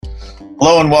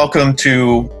Hello and welcome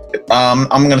to, I'm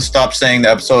going to stop saying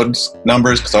the episodes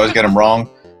numbers because I always get them wrong,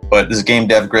 but this is Game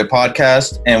Dev Grid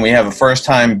Podcast, and we have a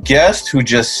first-time guest who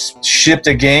just shipped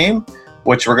a game,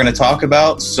 which we're going to talk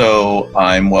about. So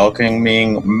I'm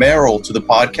welcoming Meryl to the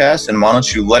podcast, and why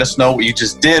don't you let us know what you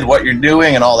just did, what you're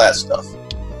doing, and all that stuff.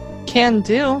 Can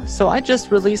do. So I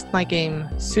just released my game,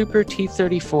 Super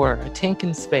T-34, A Tank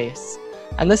in Space.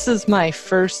 And this is my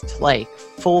first,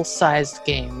 full-sized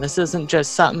game. This isn't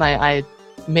just something I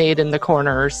made in the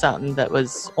corner or something that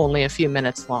was only a few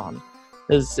minutes long.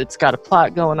 It's got a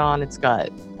plot going on, it's got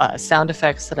sound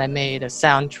effects that I made, a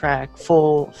soundtrack,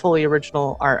 fully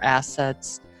original art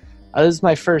assets. This is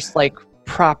my first,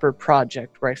 proper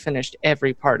project where I finished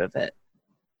every part of it.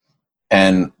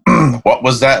 And what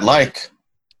was that like?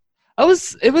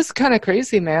 It was kind of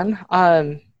crazy, man.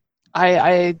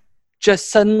 I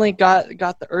just suddenly got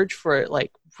the urge for it,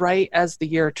 right as the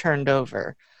year turned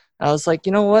over. I was like,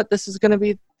 you know what? This is going to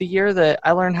be the year that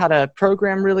I learn how to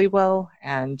program really well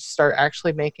and start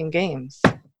actually making games.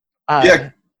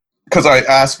 Yeah, because I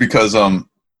asked because,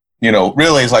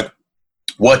 really it's like,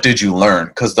 what did you learn?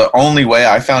 Because the only way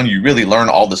I found you really learn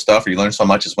all the stuff, or you learn so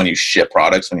much, is when you ship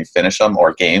products, when you finish them,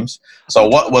 or games. So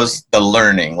what was the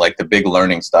learning, the big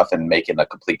learning stuff in making a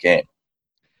complete game?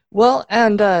 Well,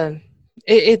 and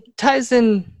it ties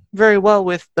in very well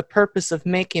with the purpose of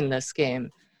making this game.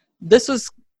 This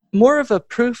was more of a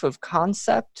proof of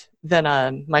concept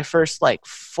than my first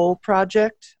full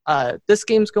project. This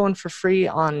game's going for free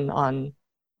on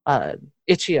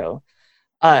itch.io.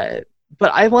 But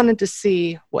I wanted to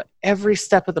see what every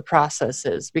step of the process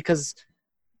is, because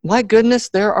my goodness,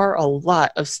 there are a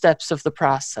lot of steps of the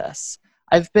process.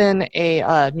 I've been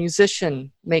a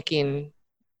musician making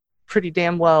pretty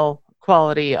damn well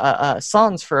quality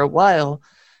songs for a while,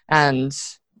 and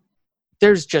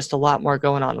there's just a lot more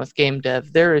going on with game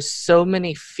dev. There is so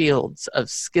many fields of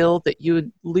skill that you at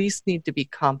least need to be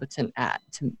competent at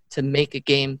to make a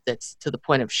game that's to the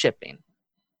point of shipping.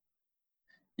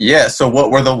 Yeah, so what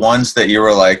were the ones that you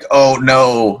were like, oh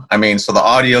no, so the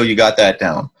audio, you got that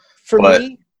down. For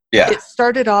me, yeah, it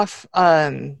started off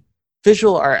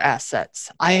visual art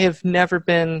assets. I have never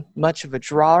been much of a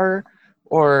drawer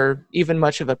or even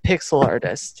much of a pixel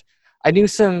artist. I knew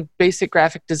some basic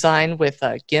graphic design with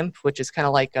GIMP, which is kind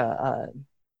of like a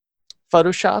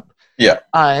Photoshop. Yeah.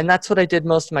 And that's what I did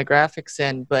most of my graphics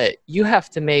in, but you have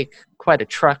to make quite a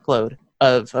truckload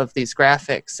of these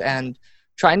graphics, and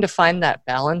trying to find that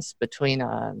balance between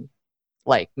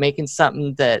making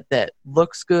something that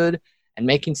looks good and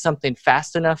making something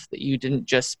fast enough that you didn't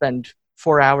just spend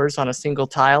 4 hours on a single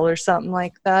tile or something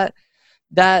like that.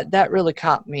 That really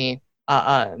caught me.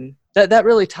 That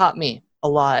really taught me a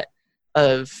lot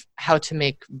of how to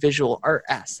make visual art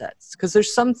assets, because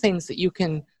there's some things that you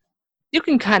can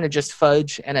kind of just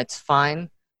fudge and it's fine,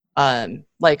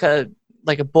 like a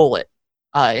bullet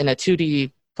in a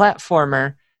 2D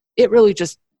platformer. It really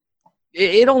just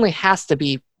it only has to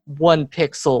be 1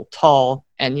 pixel tall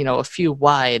and a few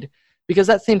wide, because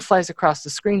that thing flies across the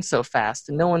screen so fast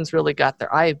and no one's really got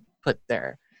their eye put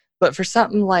there. But for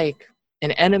something like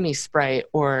an enemy sprite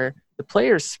or the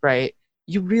player's sprite,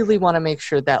 you really want to make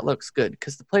sure that looks good,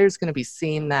 because the player's going to be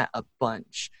seeing that a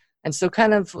bunch. And so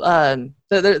kind of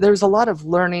there's a lot of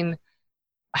learning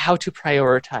how to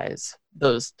prioritize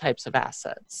those types of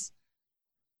assets.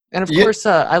 And of course,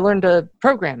 I learned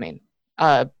programming,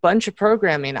 a bunch of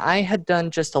programming. I had done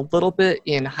just a little bit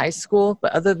in high school,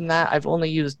 but other than that, I've only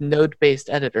used node-based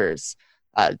editors,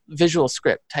 visual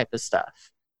script type of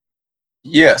stuff.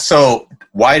 Yeah, so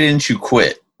why didn't you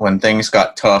quit when things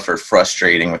got tough or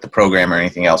frustrating with the program or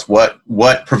anything else?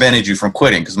 What prevented you from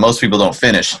quitting? Because most people don't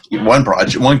finish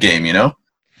one game,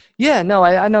 Yeah, no,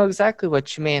 I know exactly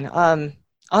what you mean.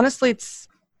 Honestly,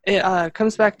 it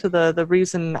comes back to the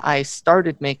reason I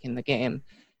started making the game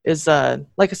is,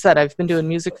 like I said, I've been doing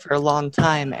music for a long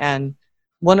time, and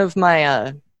one of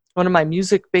my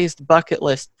music-based bucket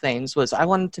list things was I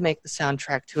wanted to make the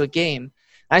soundtrack to a game.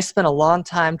 I spent a long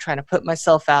time trying to put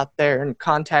myself out there and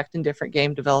contacting different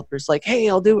game developers like, hey,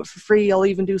 I'll do it for free. I'll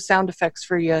even do sound effects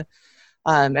for you.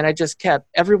 And I just kept,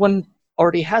 everyone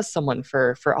already has someone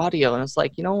for audio. And I was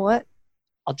like, you know what?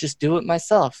 I'll just do it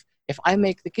myself. If I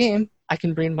make the game, I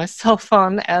can bring myself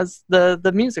on as the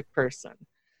music person.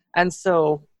 And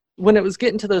so when it was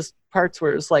getting to those parts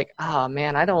where it was like, oh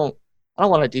man, I don't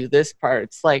want to do this part.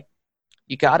 It's like,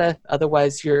 you gotta,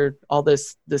 otherwise all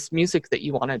this music that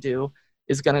you want to do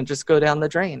is going to just go down the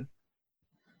drain.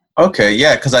 Okay,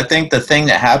 yeah, because I think the thing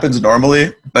that happens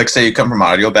normally, like say you come from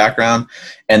audio background,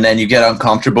 and then you get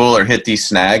uncomfortable or hit these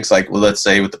snags, like well, let's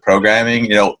say with the programming,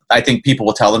 I think people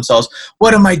will tell themselves,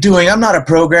 "What am I doing? I'm not a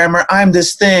programmer. I'm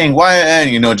this thing. Why?"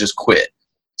 And just quit. Mhm.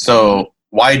 So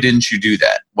why didn't you do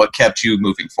that? What kept you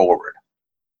moving forward?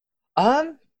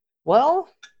 Um, well,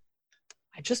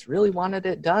 I just really wanted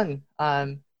it done.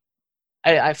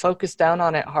 I focused down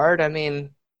on it hard. I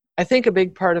mean, I think a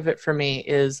big part of it for me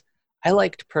is I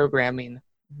liked programming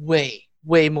way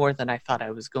more than I thought I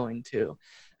was going to.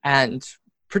 And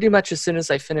pretty much as soon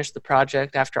as I finished the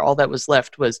project, after all that was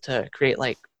left was to create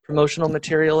like promotional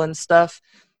material and stuff,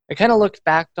 I kind of looked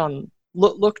back on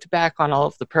all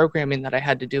of the programming that I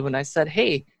had to do, and I said,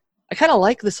 "Hey, I kind of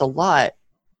like this a lot."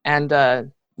 And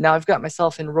now I've got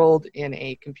myself enrolled in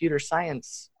a computer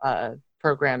science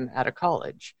program at a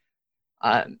college.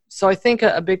 So I think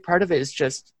a big part of it is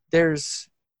just there's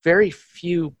very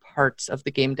few parts of the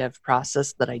game dev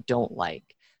process that I don't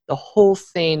like. The whole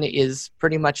thing is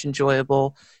pretty much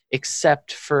enjoyable,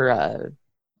 except for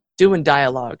doing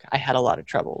dialogue. I had a lot of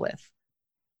trouble with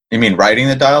You mean writing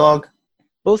the dialogue?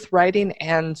 both writing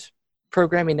and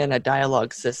programming in a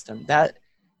dialogue system. That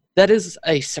is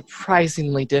a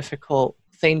surprisingly difficult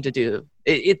thing to do.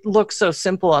 It looks so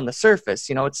simple on the surface.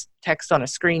 It's text on a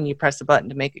screen. You press a button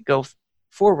to make it go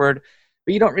forward,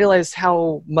 but you don't realize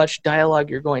how much dialogue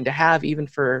you're going to have, even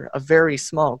for a very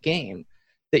small game.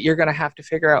 That you're going to have to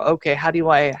figure out. Okay, how do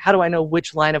I know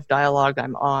which line of dialogue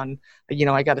I'm on?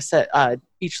 I got to set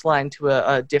each line to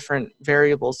a different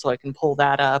variable so I can pull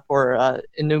that up, or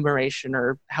enumeration,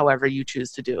 or however you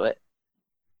choose to do it.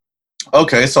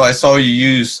 Okay, so I saw you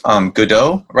use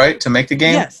Godot, right, to make the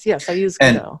game, Yes, I use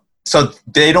and Godot. so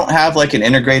they don't have like an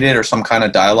integrated or some kind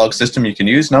of dialogue system you can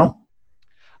use, no?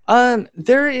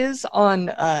 There is on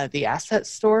the asset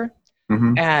store,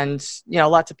 Mm-hmm. and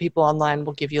lots of people online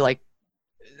will give you like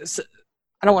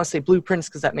I don't want to say blueprints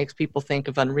because that makes people think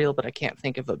of Unreal, but I can't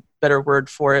think of a better word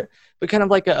for it. But kind of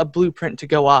like a blueprint to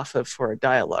go off of for a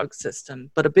dialogue system.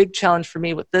 But a big challenge for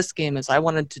me with this game is I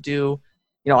wanted to do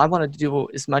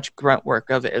as much grunt work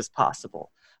of it as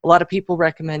possible. A lot of people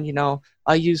recommend,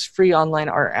 I use free online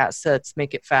art assets,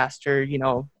 make it faster,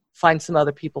 find some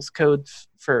other people's codes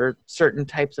for certain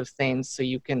types of things so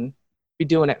you can be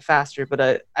doing it faster.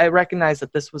 But I recognize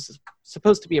that this was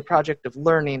supposed to be a project of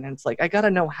learning, and it's like I got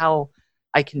to know how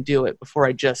I can do it before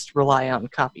I just rely on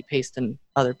copy pasting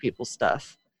other people's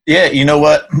stuff. Yeah, you know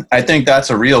what? I think that's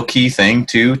a real key thing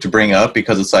too to bring up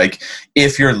because it's like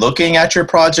if you're looking at your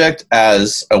project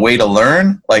as a way to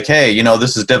learn, like, hey,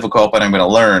 this is difficult, but I'm going to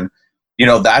learn.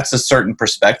 That's a certain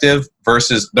perspective.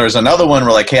 Versus there's another one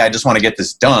where like, hey, I just want to get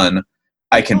this done.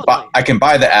 Totally. I can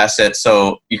buy the asset,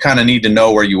 so you kind of need to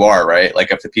know where you are, right?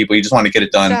 Like if the people you just want to get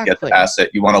it done, get the Exactly. asset,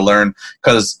 you want to learn.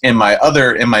 Because in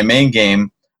my main game,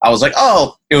 I was like,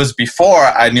 oh, it was before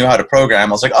I knew how to program.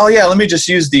 I was like, oh yeah, let me just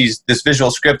use this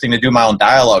visual scripting to do my own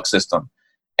dialogue system.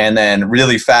 And then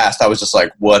really fast, I was just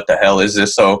like, what the hell is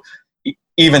this? So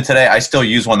even today, I still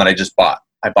use one that I just bought.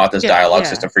 I bought this dialogue Yeah.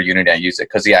 system for Unity. I use it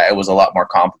because yeah, it was a lot more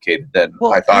complicated than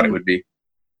Well, I thought it and would be.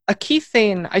 a key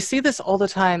thing I see this all the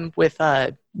time with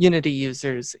Unity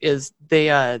users is they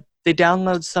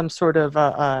download some sort of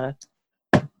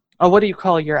what do you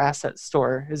call your asset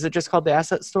store? Is it just called the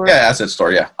asset Yeah, store? asset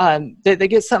store. Yeah. They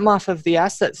get something off of the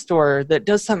asset store that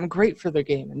does something great for their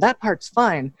game, and that part's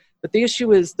fine. But the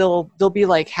issue is they'll be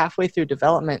like halfway through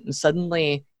development, and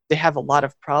suddenly they have a lot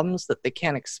of problems that they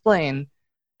can't explain,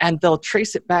 and they'll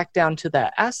trace it back down to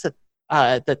that asset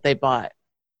that they bought,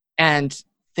 and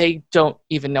they don't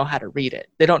even know how to read it.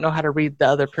 They don't know how to read the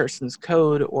other person's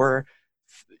code, or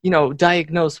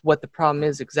diagnose what the problem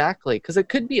is exactly, because it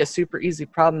could be a super easy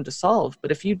problem to solve,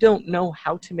 but if you don't know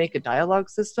how to make a dialogue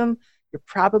system, you're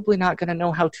probably not going to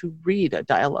know how to read a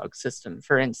dialogue system,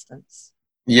 for instance.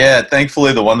 Yeah,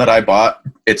 thankfully the one that I bought,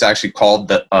 it's actually called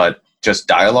the just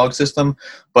dialogue system,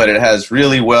 but it has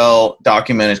really well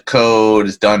documented code.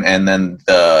 It's done, and then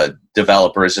the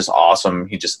developer is just awesome.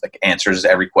 He just like answers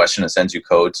every question and sends you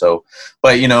code. So,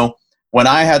 but when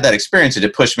I had that experience,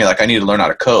 it pushed me like I need to learn how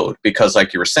to code because,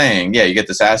 like you were saying, yeah, you get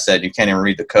this asset, you can't even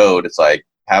read the code. It's like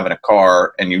having a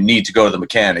car, and you need to go to the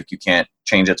mechanic. You can't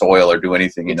change its oil or do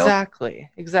anything. Exactly.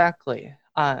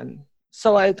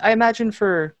 So I imagine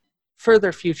for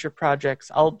further future projects,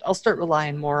 I'll start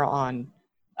relying more on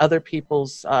other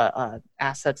people's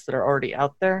assets that are already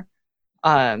out there.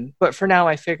 But for now,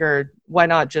 I figured why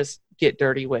not just get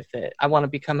dirty with it? I want to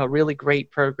become a really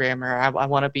great programmer. I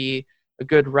want to be a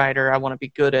good writer. I want to be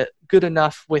good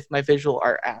enough with my visual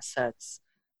art assets.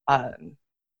 Um,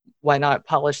 why not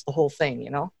polish the whole thing?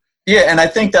 Yeah, and I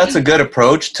think that's a good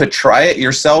approach to try it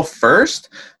yourself first,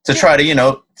 to try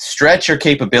to, stretch your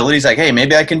capabilities. Like, hey,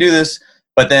 maybe I can do this.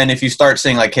 But then if you start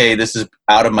saying like, hey, this is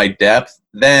out of my depth,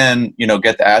 then,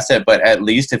 get the asset. But at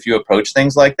least if you approach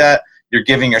things like that, you're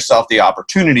giving yourself the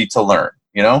opportunity to learn.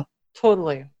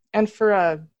 Totally. And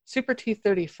for Super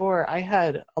T34, I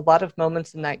had a lot of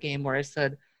moments in that game where I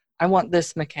said, I want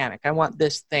this mechanic, I want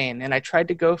this thing. And I tried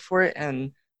to go for it,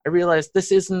 and I realized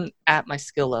this isn't at my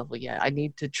skill level yet. I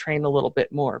need to train a little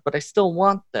bit more, but I still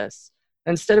want this.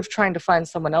 And instead of trying to find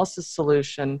someone else's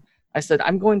solution, I said,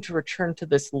 I'm going to return to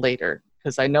this later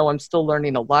because I know I'm still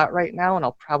learning a lot right now, and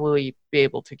I'll probably be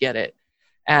able to get it.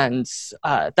 And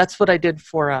that's what I did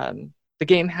for the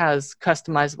game has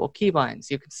customizable keybinds.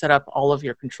 You can set up all of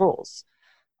your controls.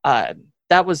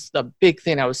 That was the big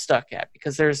thing I was stuck at,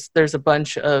 because there's a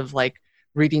bunch of like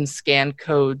reading scan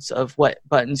codes of what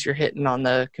buttons you're hitting on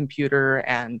the computer,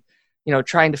 and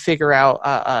trying to figure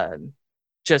out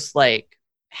just like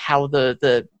how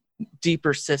the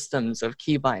deeper systems of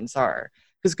keybinds are.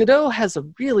 Because Godot has a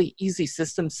really easy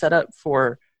system set up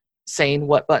for saying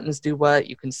what buttons do what.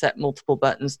 You can set multiple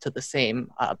buttons to the same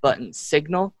button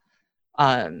signal.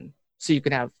 So you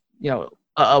can have,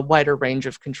 a wider range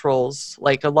of controls.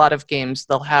 Like a lot of games,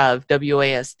 they'll have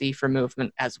WASD for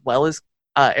movement as well as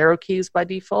arrow keys by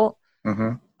default.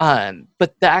 Mm-hmm.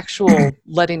 But the actual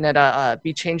letting it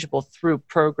be changeable through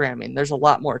programming, there's a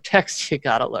lot more text you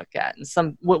got to look at.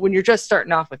 And when you're just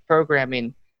starting off with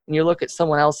programming and you look at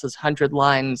someone else's 100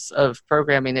 lines of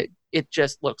programming, it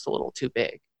just looks a little too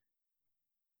big.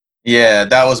 Yeah,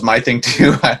 that was my thing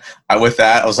too. With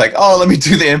that, I was like, oh, let me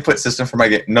do the input system for my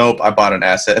game. Nope, I bought an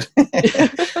asset.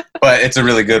 But it's a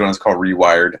really good one. It's called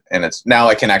Rewired. And now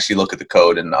I can actually look at the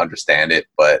code and understand it.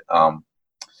 But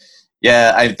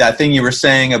yeah, that thing you were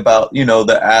saying about,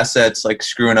 the assets, like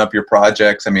screwing up your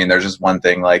projects. I mean, there's just one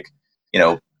thing, like,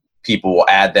 people will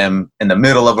add them in the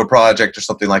middle of a project or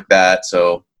something like that.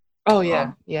 So. Oh,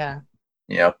 yeah, yeah.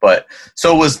 Yeah, but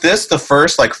so was this the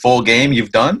first like full game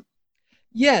you've done?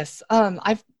 Yes,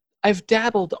 I've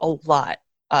dabbled a lot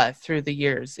through the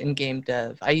years in game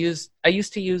dev. I used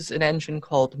to use an engine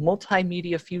called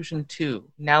Multimedia Fusion 2.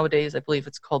 Nowadays, I believe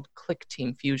it's called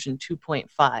ClickTeam Fusion 2.5.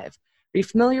 Are you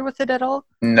familiar with it at all?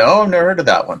 No, I've never heard of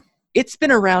that one. It's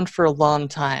been around for a long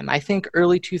time. I think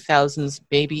early 2000s,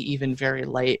 maybe even very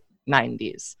late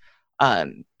 90s.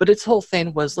 But its whole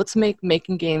thing was, let's make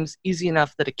making games easy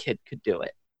enough that a kid could do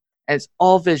it. And it's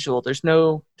all visual. There's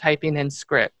no typing in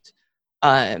script.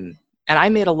 And I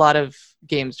made a lot of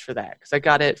games for that because I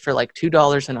got it for like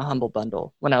 $2 in a Humble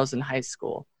Bundle when I was in high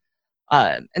school.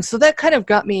 And so that kind of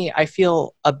got me, I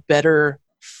feel, a better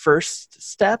first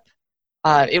step.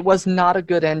 It was not a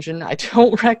good engine. I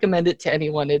don't recommend it to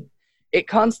anyone. It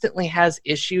constantly has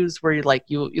issues where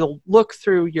you'll look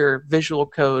through your visual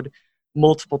code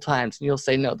multiple times and you'll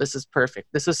say, no, this is perfect.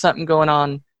 This is something going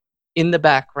on in the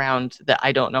background that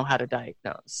I don't know how to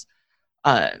diagnose.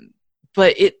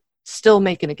 But it's still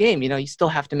making a game. You still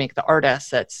have to make the art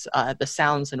assets, the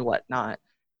sounds and whatnot.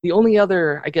 The only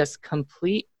other, I guess,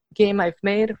 complete game I've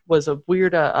made was a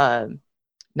weird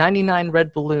 99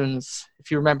 Red Balloons, if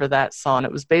you remember that song.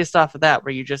 It was based off of that,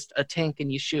 where you just a tank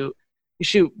and you shoot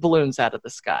balloons out of the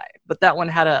sky. But that one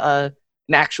had an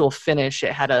actual finish.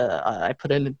 It had I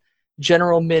put in a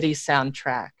general MIDI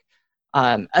soundtrack.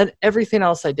 And everything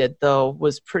else I did though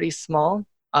was pretty small.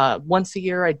 Once a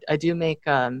year, I do make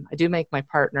my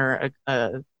partner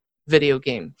a video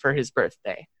game for his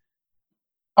birthday.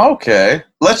 Okay,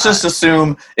 let's just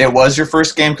assume it was your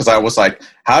first game, because I was like,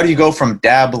 how do you go from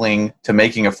dabbling to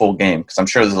making a full game? Because I'm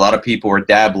sure there's a lot of people who are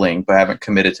dabbling but haven't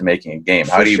committed to making a game.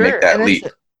 How do you make that leap?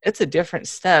 It's a different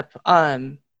step.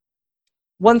 One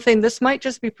thing, this might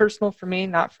just be personal for me,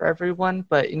 not for everyone,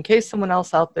 but in case someone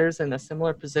else out there is in a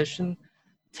similar position,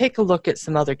 take a look at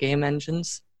some other game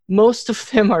engines. Most of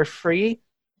them are free,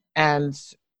 and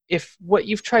if what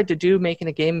you've tried to do making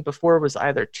a game before was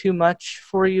either too much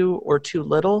for you or too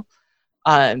little,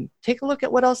 take a look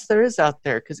at what else there is out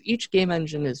there, because each game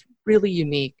engine is really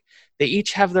unique. They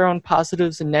each have their own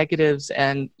positives and negatives,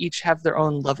 and each have their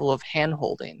own level of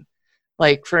hand-holding.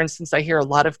 Like, for instance, I hear a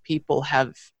lot of people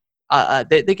have,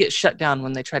 they get shut down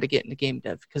when they try to get into game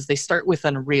dev because they start with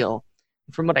Unreal.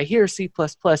 From what I hear, C++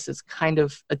 is kind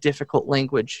of a difficult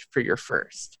language for your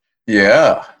first.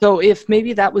 Yeah. So if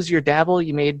maybe that was your dabble,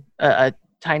 you made a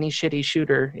tiny shitty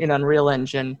shooter in Unreal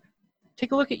Engine,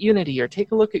 take a look at Unity or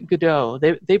take a look at Godot.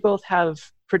 They both have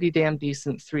pretty damn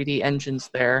decent 3D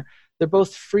engines there. They're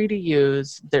both free to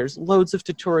use. There's loads of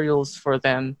tutorials for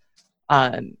them.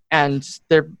 And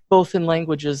they're both in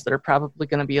languages that are probably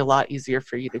going to be a lot easier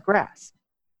for you to grasp.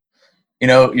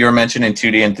 You were mentioning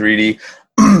 2D and 3D.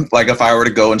 like if I were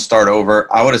to go and start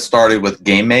over, I would have started with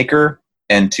Game Maker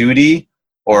and 2D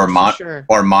or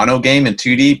Mono Game and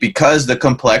 2D, because the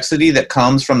complexity that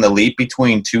comes from the leap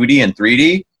between 2D and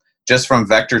 3D, just from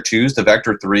Vector 2s to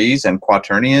Vector 3s and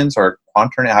Quaternions or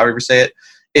Quaternion, however you say it,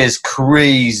 is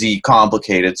crazy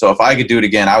complicated. So if I could do it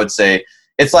again, I would say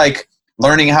it's like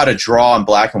learning how to draw in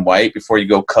black and white before you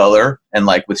go color and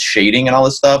like with shading and all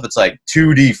this stuff. It's like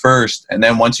 2D first, and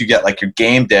then once you get like your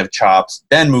game dev chops,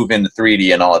 then move into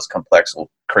 3D and all this complex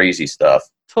crazy stuff.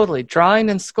 Totally. Drawing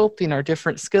and sculpting are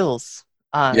different skills.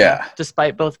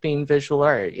 Despite both being visual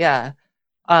art. Yeah.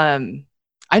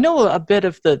 I know a bit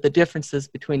of the differences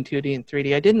between 2D and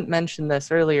 3D. I didn't mention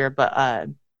this earlier, but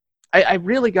I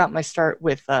really got my start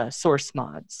with source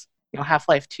mods. You know,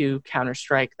 Half-Life 2,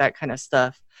 Counter-Strike, that kind of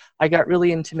stuff. I got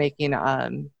really into making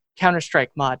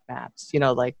Counter-Strike mod maps, you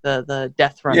know, like the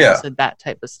death runs and that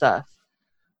type of stuff.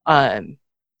 And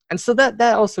so that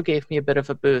also gave me a bit of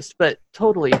a boost. But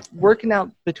totally, working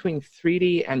out between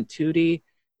 3D and 2D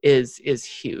is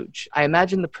huge. I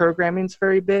imagine the programming's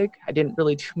very big. I didn't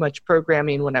really do much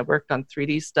programming when I worked on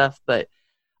 3D stuff, but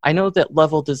I know that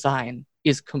level design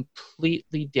is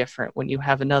completely different when you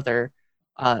have another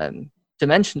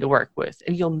dimension to work with.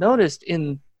 And you'll notice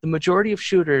in the majority of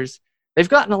shooters, they've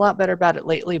gotten a lot better about it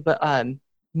lately, but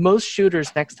most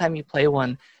shooters, next time you play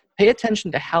one, pay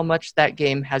attention to how much that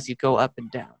game has you go up and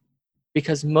down.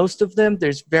 Because most of them,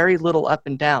 there's very little up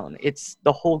and down. It's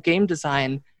the whole game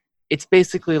design. It's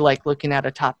basically like looking at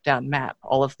a top-down map.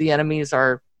 All of the enemies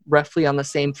are roughly on the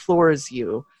same floor as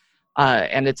you,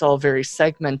 and it's all very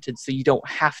segmented, so you don't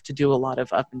have to do a lot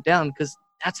of up and down, because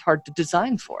that's hard to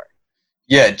design for.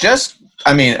 Yeah,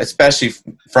 especially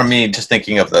from me, just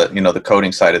thinking of the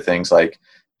coding side of things, like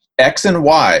X and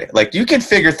Y. Like, you can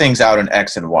figure things out in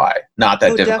X and Y. Not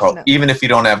that difficult, definitely. Even if you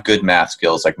don't have good math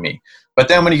skills like me. But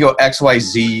then when you go X, Y,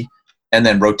 Z, and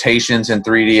then rotations in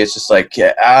 3D, it's just like,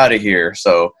 get out of here.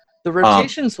 So the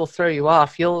rotations will throw you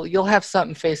off. You'll have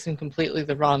something facing completely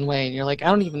the wrong way, and you're like, I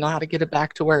don't even know how to get it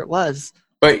back to where it was.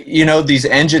 But, these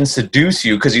engines seduce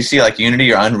you because you see, like,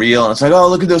 Unity or Unreal, and it's like, oh,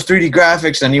 look at those 3D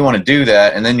graphics, and you want to do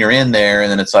that, and then you're in there,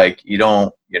 and then it's like,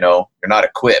 you're not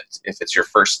equipped if it's your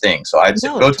first thing. So I'd say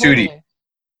go totally. 2D.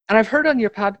 And I've heard on your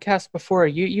podcast before,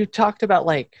 you talked about,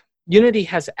 like, Unity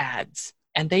has ads,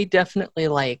 and they definitely,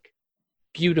 like,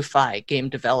 beautify game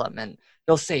development.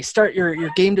 They'll say, start your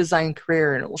game design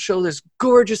career, and it will show this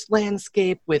gorgeous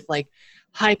landscape with, like,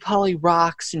 high poly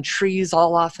rocks and trees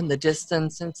all off in the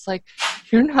distance. And it's like,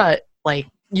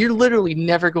 you're literally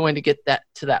never going to get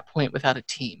to that point without a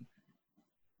team.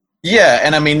 Yeah,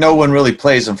 and no one really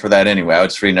plays them for that anyway. I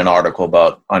was reading an article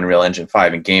about Unreal Engine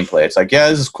 5 and gameplay. It's like, yeah,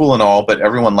 this is cool and all, but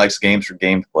everyone likes games for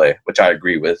gameplay, which I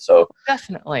agree with. So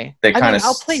definitely.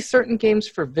 I'll play certain games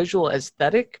for visual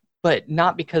aesthetic, but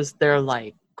not because they're,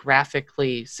 like,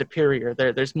 graphically superior.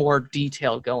 There's more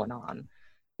detail going on.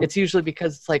 It's usually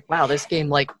because it's like, wow, this game,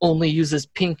 like, only uses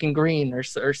pink and green or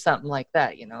something like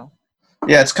that,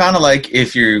 Yeah, it's kind of like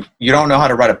if you don't know how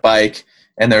to ride a bike,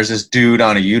 and there's this dude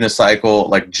on a unicycle,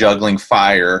 like, juggling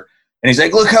fire, and he's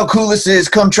like, look how cool this is,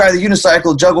 come try the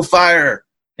unicycle, juggle fire,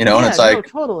 and it's like,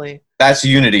 totally. That's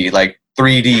Unity, like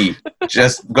 3D.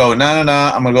 Just go, no,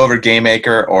 I'm going to go over Game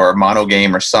Maker or Mono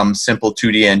Game or some simple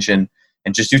 2D engine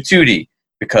and just do 2D,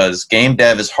 because game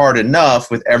dev is hard enough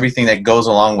with everything that goes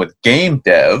along with game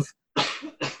dev,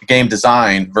 game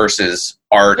design versus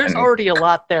art. There's already a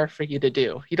lot there for you to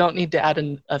do. You don't need to add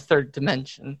in a third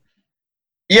dimension.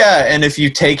 Yeah, and if you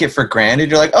take it for granted,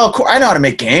 you're like, oh, cool, I know how to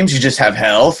make games. You just have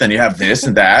health, and you have this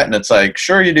and that, and it's like,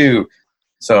 sure you do.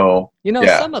 So,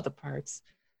 some of the parts.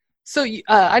 So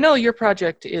I know your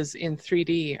project is in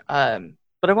 3D,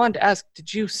 but I wanted to ask,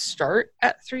 did you start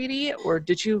at 3D, or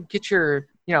did you get your,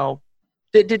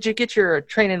 did you get your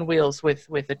training wheels with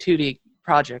a 2D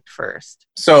project first?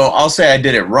 So I'll say I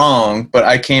did it wrong, but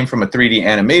I came from a 3D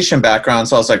animation background,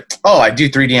 so I was like, oh, I do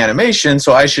 3D animation,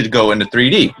 so I should go into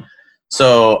 3D.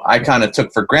 So I kind of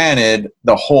took for granted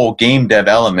the whole game dev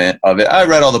element of it. I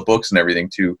read all the books and everything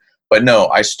too, but no,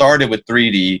 I started with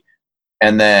 3D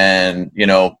and then,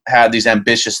 had these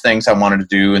ambitious things I wanted to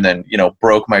do, and then,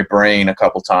 broke my brain a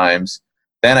couple times.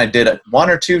 Then I did 1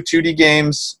 or 2 2D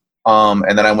games,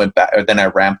 and then I went back, or then I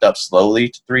ramped up slowly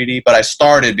to 3D, but I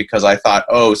started because I thought,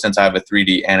 oh, since I have a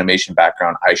 3D animation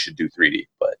background, I should do 3D,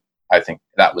 but I think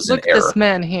that was an error. Look at this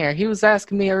man here. He was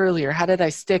asking me earlier, how did I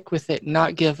stick with it and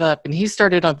not give up? And he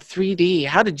started on 3D.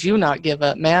 How did you not give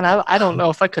up, man? I don't know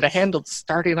if I could have handled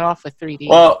starting off with 3D.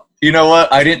 Well, you know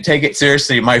what? I didn't take it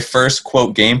seriously. My first,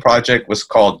 quote, game project was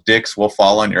called Dicks Will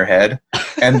Fall on Your Head.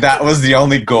 And that was the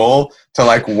only goal, to,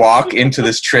 like, walk into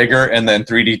this trigger and then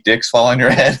 3D dicks fall on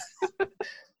your head.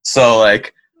 So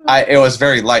like it was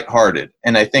very lighthearted.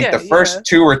 And I think the first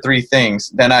 2 or 3 things,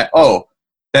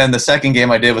 then the second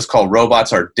game I did was called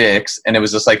Robots Are Dicks, and it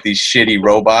was just like these shitty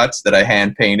robots that I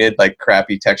hand painted like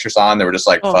crappy textures on. They were just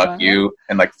like fuck you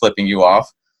and like flipping you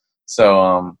off.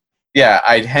 So yeah,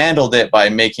 I handled it by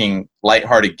making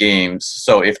lighthearted games.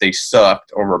 So if they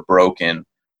sucked or were broken,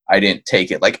 I didn't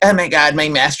take it like, oh my god, my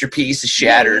masterpiece is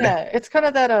shattered. Yeah, it's kind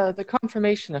of that the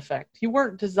confirmation effect. You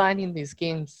weren't designing these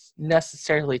games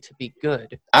necessarily to be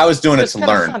good. I was doing it to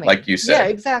learn, like you said. Yeah,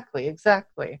 exactly.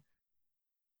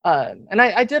 And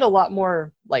I did a lot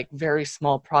more like very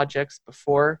small projects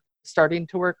before starting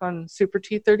to work on Super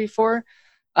T-34,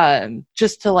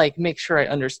 just to like make sure I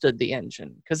understood the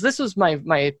engine, because this was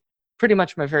my pretty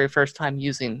much my very first time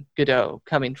using Godot,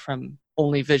 coming from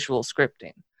only visual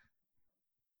scripting.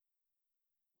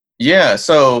 Yeah,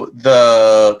 so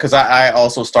because I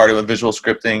also started with visual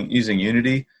scripting using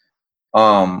Unity.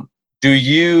 Do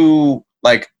you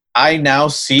like? I now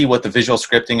see what the visual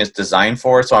scripting is designed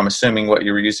for, so I'm assuming what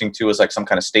you were using too is like some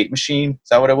kind of state machine. Is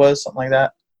that what it was? Something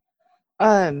like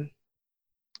that?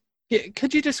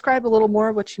 Could you describe a little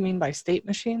more what you mean by state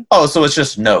machine? Oh, so it's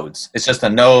just nodes. It's just a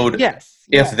node. Yes.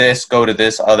 If this, go to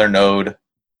this other node.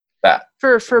 That.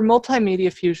 For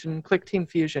Multimedia Fusion, ClickTeam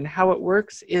Fusion, how it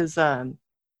works is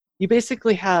you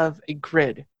basically have a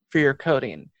grid for your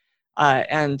coding,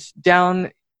 and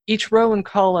down each row and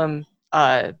column,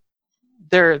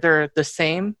 they're the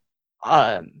same,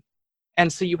 and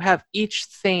so you have each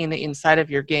thing inside of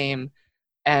your game,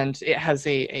 and it has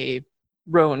a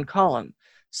row and column.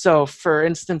 So, for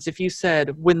instance, if you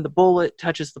said when the bullet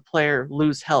touches the player,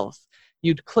 lose health,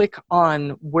 you'd click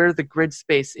on where the grid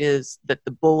space is that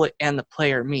the bullet and the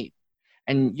player meet.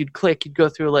 And you'd go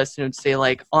through a list, and it would say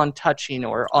like on touching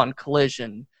or on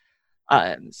collision.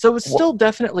 So it's still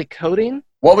definitely coding.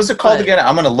 What was it called again?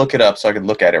 I'm going to look it up so I can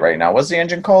look at it right now. What's the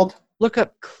engine called? Look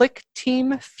up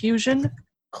ClickTeam Fusion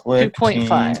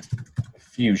 2.5.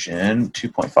 Fusion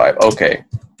 2.5. Okay.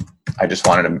 I just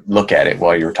wanted to look at it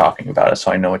while you were talking about it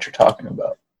so I know what you're talking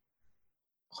about.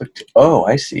 Oh,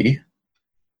 I see.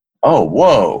 Oh,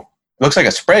 whoa. Looks like a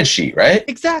spreadsheet, right?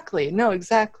 Exactly. No,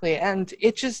 exactly. And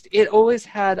it always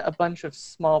had a bunch of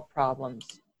small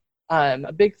problems.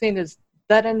 A big thing is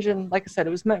that engine, like I said,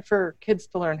 it was meant for kids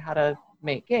to learn how to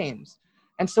make games.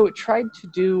 And so it tried to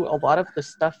do a lot of the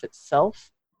stuff itself,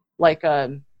 like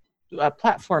a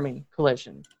platforming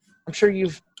collision. I'm sure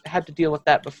you've had to deal with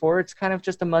that before. It's kind of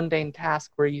just a mundane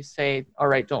task where you say, all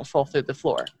right, don't fall through the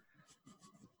floor.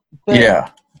 But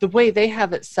yeah. The way they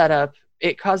have it set up,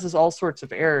 it causes all sorts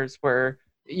of errors where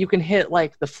you can hit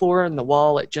like the floor and the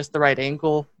wall at just the right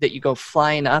angle that you go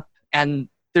flying up, and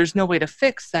there's no way to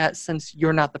fix that since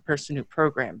you're not the person who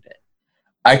programmed it.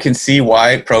 I can see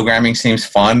why programming seems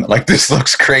fun. Like, this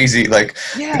looks crazy. Like,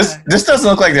 yeah. This doesn't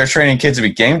look like they're training kids to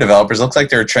be game developers. It looks like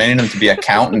they're training them to be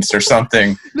accountants or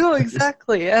something. No,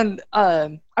 exactly. And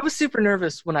I was super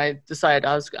nervous when I decided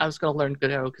I was going to learn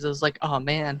Godot, because I was like, oh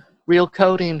man, real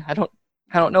coding. I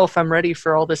don't know if I'm ready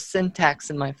for all this syntax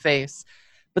in my face.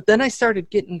 But then I started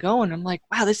getting going. I'm like,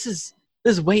 wow, this is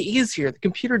way easier. The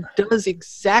computer does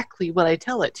exactly what I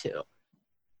tell it to.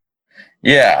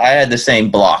 Yeah, I had the same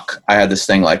block. I had this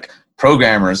thing like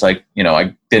programmers, like,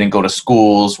 I didn't go to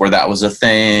schools where that was a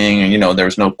thing. And, there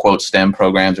was no, quote, STEM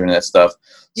programs or any of that stuff.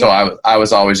 So yeah. I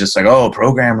was always just like, oh,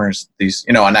 programmers, these,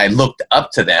 and I looked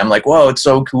up to them like, whoa, it's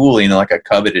so cool. Like I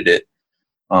coveted it.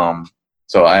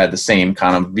 So I had the same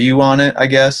kind of view on it, I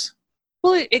guess.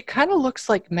 Well, it kind of looks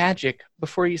like magic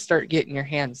before you start getting your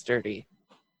hands dirty.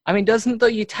 I mean, though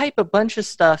you type a bunch of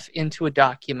stuff into a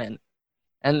document,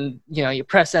 and you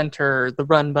press enter, or the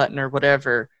run button or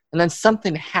whatever, and then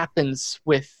something happens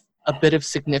with a bit of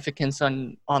significance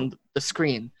on the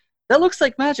screen. That looks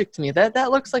like magic to me.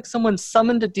 That looks like someone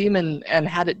summoned a demon and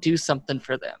had it do something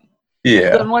for them.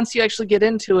 Yeah. But then once you actually get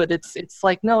into it, it's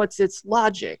like, no, it's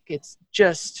logic. It's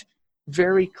just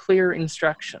very clear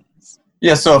instructions.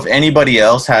 Yeah, so if anybody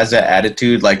else has that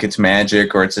attitude, like it's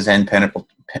magic or it's this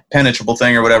impenetrable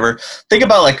thing or whatever, think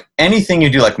about like anything you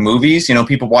do, like movies.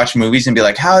 People watch movies and be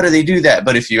like, how do they do that?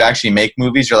 But if you actually make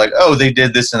movies, you're like, oh, they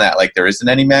did this and that. Like, there isn't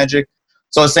any magic.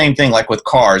 So the same thing like with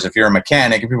cars. If you're a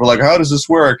mechanic and people are like, how does this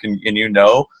work? And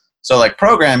So like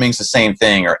programming's the same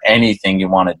thing, or anything you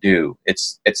want to do.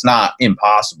 It's not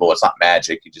impossible. It's not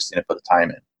magic. You just need to put the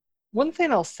time in. One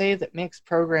thing I'll say that makes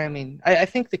programming, I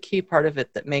think the key part of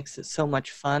it that makes it so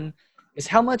much fun is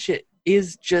how much it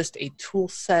is just a tool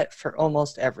set for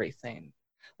almost everything.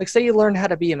 Like, say you learn how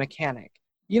to be a mechanic.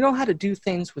 You know how to do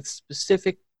things with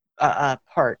specific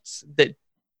parts that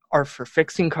are for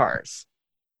fixing cars.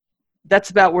 That's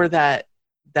about where that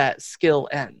that skill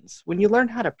ends. When you learn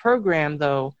how to program,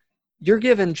 though, you're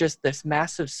given just this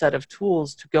massive set of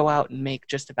tools to go out and make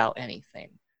just about anything.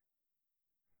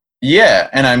 Yeah,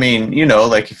 and I mean,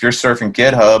 like if you're surfing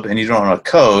GitHub and you don't know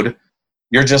code,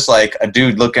 you're just like a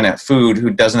dude looking at food who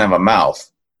doesn't have a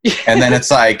mouth. And then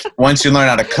it's like, once you learn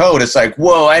how to code, it's like,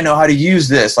 whoa, I know how to use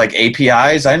this. Like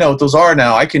APIs, I know what those are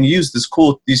now. I can use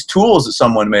these tools that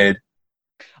someone made.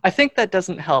 I think that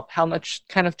doesn't help how much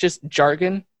kind of just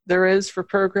jargon there is for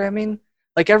programming.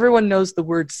 Like everyone knows the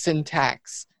word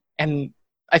syntax. And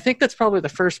I think that's probably the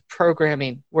first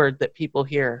programming word that people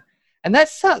hear. And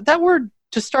that word,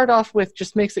 to start off with,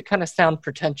 just makes it kind of sound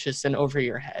pretentious and over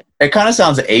your head. It kind of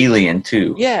sounds alien,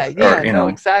 too. Yeah, no,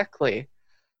 exactly.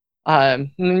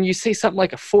 And then you say something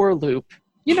like a for loop.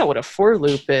 You know what a for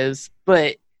loop is,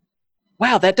 but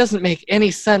wow, that doesn't make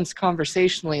any sense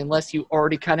conversationally unless you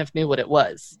already kind of knew what it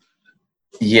was.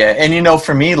 Yeah, and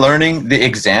for me, learning the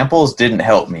examples didn't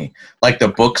help me. Like the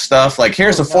book stuff, like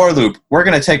here's a for loop. We're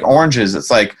going to take oranges. It's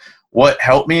like what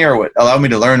helped me or what allowed me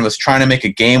to learn was trying to make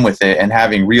a game with it and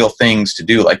having real things to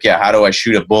do. Like, how do I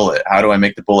shoot a bullet? How do I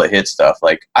make the bullet hit stuff?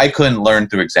 Like, I couldn't learn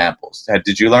through examples.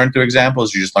 Did you learn through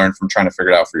examples? You just learned from trying to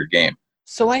figure it out for your game?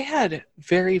 So I had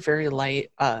very, very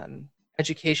light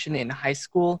education in high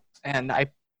school, and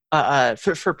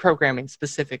for programming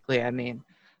specifically, I mean.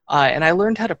 And I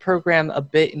learned how to program a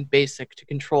bit in BASIC to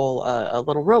control a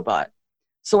little robot.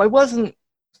 So I wasn't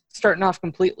starting off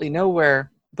completely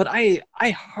nowhere, but I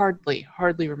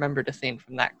hardly remembered a thing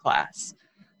from that class.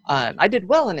 I did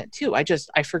well in it too.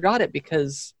 I forgot it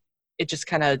because it just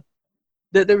kind of,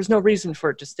 there was no reason for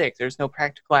it to stick. There's no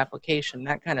practical application,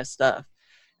 that kind of stuff.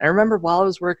 And I remember while I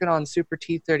was working on Super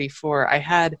T-34, I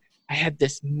had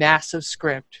this massive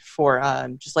script for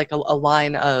just like a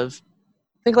line of,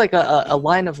 I think like a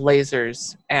line of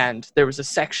lasers, and there was a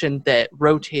section that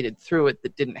rotated through it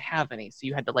that didn't have any, so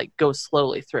you had to like go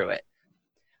slowly through it.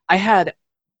 I had,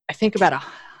 I think, about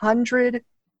 100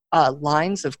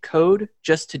 lines of code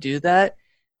just to do that,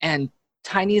 and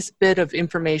tiniest bit of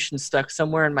information stuck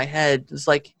somewhere in my head. It was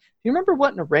like, do you remember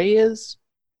what an array is?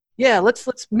 Yeah, let's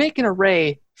make an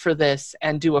array for this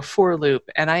and do a for loop.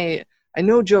 And I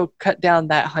know Joe cut down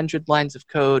that 100 lines of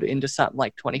code into something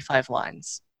like 25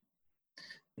 lines.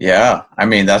 Yeah, I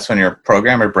mean, that's when your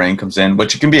programmer brain comes in,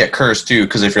 but you can be a curse too,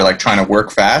 because if you're like trying to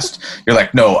work fast, you're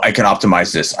like, no, I can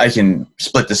optimize this. I can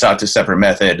split this out to a separate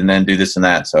method and then do this and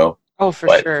that. So,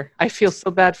 sure. I feel so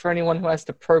bad for anyone who has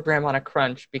to program on a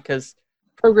crunch, because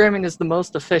programming is the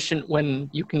most efficient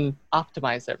when you can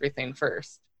optimize everything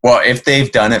first. Well, if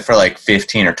they've done it for like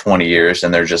 15 or 20 years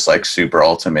and they're just like super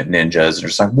ultimate ninjas, they're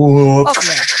just like, whoa.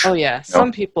 Oh yeah.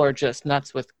 Some people are just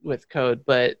nuts with code,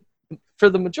 but for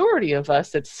the majority of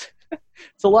us, it's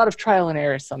a lot of trial and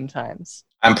error sometimes.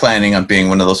 I'm planning on being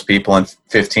one of those people in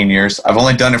 15 years. I've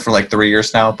only done it for like 3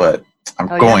 years now, but I'm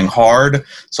going hard.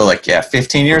 So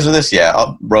 15 years of this,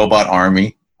 robot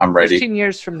army. I'm ready. 15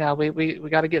 years from now, we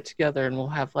got to get together and we'll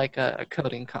have like a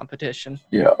coding competition.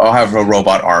 Yeah, I'll have a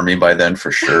robot army by then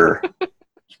for sure.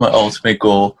 It's my ultimate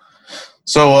goal.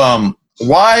 So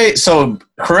so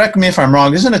correct me if I'm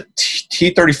wrong, isn't a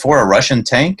T-34 a Russian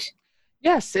tank?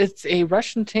 Yes, it's a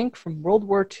Russian tank from World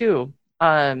War II.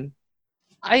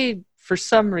 I, for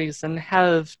some reason,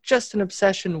 have just an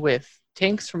obsession with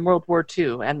tanks from World War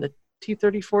II, and the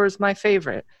T-34 is my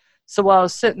favorite. So while I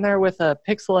was sitting there with a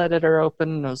pixel editor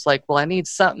open, I was like, well, I need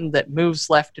something that moves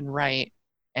left and right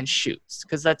and shoots,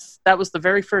 because that was the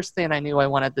very first thing I knew I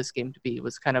wanted this game to be,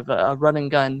 was kind of a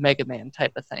run-and-gun Mega Man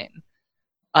type of thing.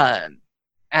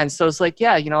 And so it's like,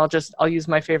 I'll use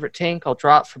my favorite tank. I'll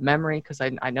draw it from memory because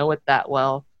I know it that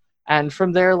well. And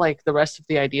from there, like, the rest of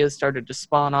the ideas started to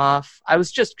spawn off. I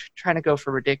was just trying to go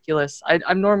for ridiculous.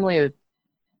 I'm normally,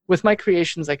 with my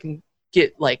creations, I can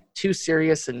get like too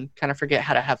serious and kind of forget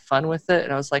how to have fun with it.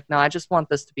 And I was like, no, I just want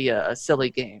this to be a silly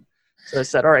game. So I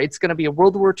said, all right, it's going to be a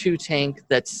World War II tank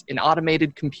that's an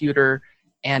automated computer,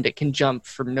 and it can jump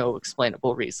for no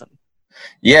explainable reason.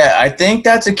 Yeah, I think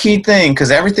that's a key thing,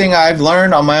 because everything I've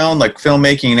learned on my own, like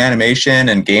filmmaking and animation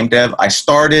and game dev, I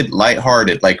started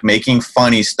lighthearted, like making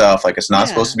funny stuff, like it's not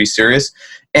supposed to be serious,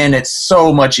 and it's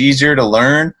so much easier to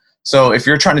learn. So if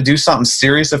you're trying to do something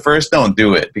serious at first, don't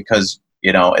do it, because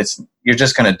you're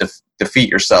just going to defeat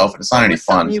yourself, and it's not any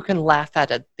fun. You can laugh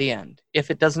at the end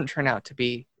if it doesn't turn out to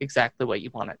be exactly what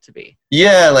you want it to be.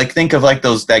 Yeah, like think of like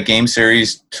that game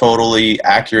series, Totally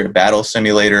Accurate Battle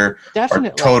Simulator, Definitely.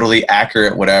 or Totally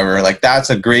Accurate whatever. Like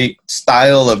that's a great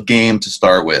style of game to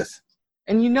start with.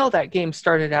 And that game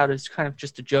started out as kind of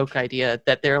just a joke idea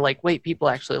that they're like, wait, people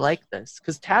actually like this,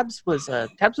 because Tabs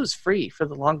was free for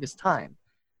the longest time.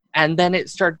 And then it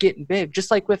started getting big,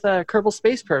 just like with a Kerbal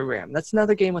Space Program. That's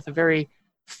another game with a very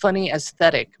funny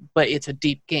aesthetic, but it's a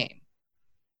deep game.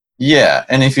 Yeah,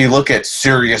 and if you look at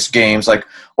serious games, like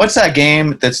what's that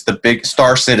game that's the big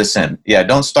Star Citizen? Yeah,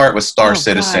 don't start with Star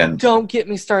Citizen. God, don't get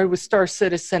me started with Star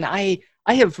Citizen. I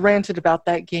have ranted about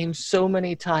that game so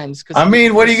many times. I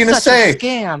mean, what are you going to say?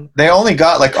 Scam. They only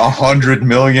got like $100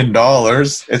 million.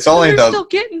 It's only they're still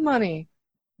getting money.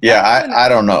 Yeah, I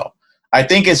don't know. I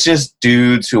think it's just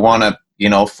dudes who want to, you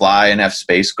know, fly and have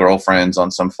space girlfriends on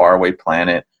some faraway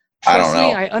planet. I don't know.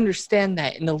 I understand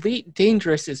that, and Elite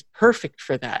Dangerous is perfect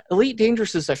for that. Elite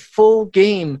Dangerous is a full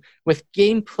game with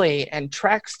gameplay and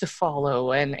tracks to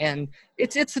follow, and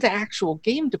it's an actual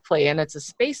game to play, and it's a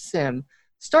space sim.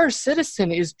 Star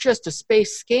Citizen is just a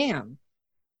space scam.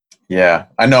 Yeah,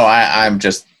 I know. I'm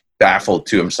just baffled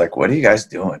too. I'm just like, what are you guys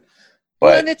doing? But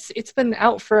well, and it's been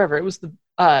out forever. It was the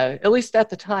at least at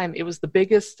the time, it was the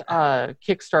biggest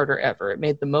Kickstarter ever. It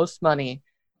made the most money.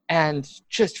 And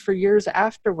just for years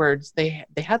afterwards, they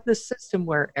had this system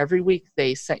where every week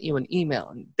they sent you an email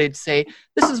and they'd say,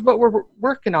 this is what we're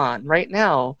working on right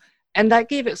now. And that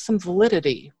gave it some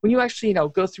validity. When you actually,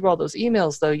 go through all those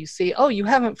emails, though, you see, oh, you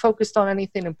haven't focused on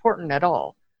anything important at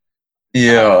all.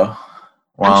 Yeah.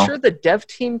 Wow. I'm sure the dev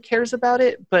team cares about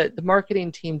it, but the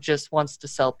marketing team just wants to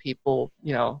sell people,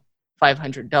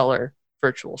 $500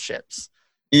 virtual ships.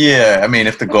 Yeah, I mean,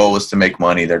 if the goal was to make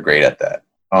money, they're great at that.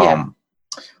 Yeah.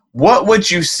 What would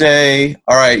you say?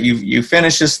 All right, you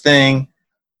finish this thing.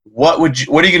 What are you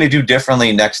going to do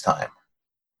differently next time?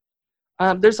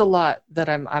 There's a lot that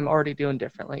I'm already doing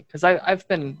differently because I've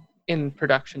been in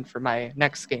production for my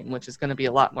next game, which is going to be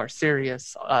a lot more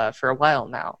serious for a while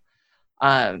now.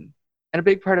 And a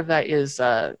big part of that is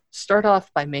start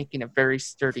off by making a very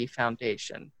sturdy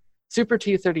foundation. Super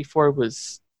T-34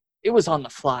 was on the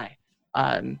fly.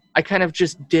 I kind of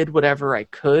just did whatever I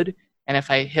could. And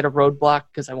if I hit a roadblock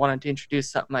because I wanted to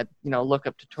introduce something, I'd look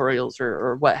up tutorials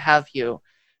or what have you.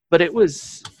 But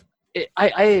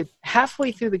I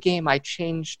halfway through the game, I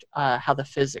changed how the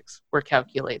physics were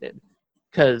calculated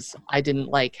because I didn't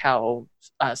like how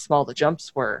small the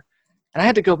jumps were. And I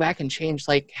had to go back and change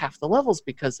like half the levels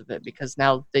because of it, because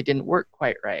now they didn't work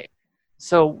quite right.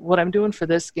 So what I'm doing for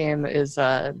this game is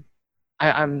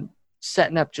I'm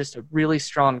setting up just a really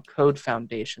strong code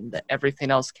foundation that everything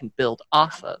else can build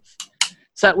off of.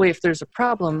 So that way, if there's a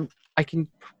problem, I can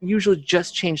usually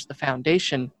just change the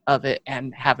foundation of it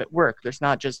and have it work. There's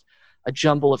not just a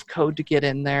jumble of code to get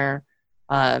in there.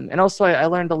 And also, I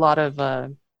learned a lot of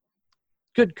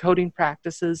good coding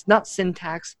practices, not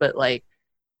syntax, but like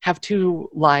have 2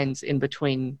 lines in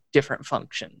between different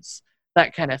functions,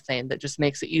 that kind of thing that just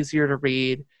makes it easier to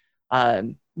read.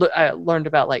 I learned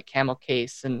about like camel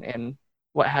case and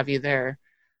what have you there.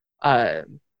 But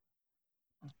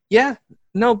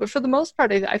for the most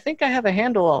part, I think I have a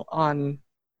handle on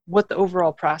what the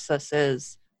overall process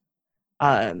is.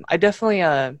 I definitely,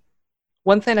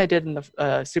 one thing I did in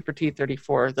the Super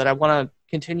T-34 that I want to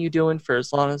continue doing for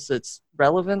as long as it's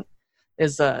relevant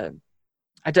is I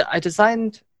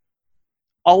designed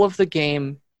all of the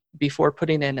game before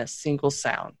putting in a single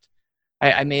sound.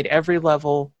 I made every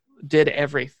level, did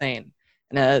everything.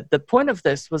 And the point of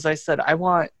this was I said, I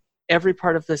want every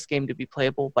part of this game to be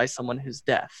playable by someone who's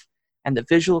deaf. And the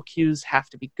visual cues have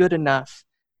to be good enough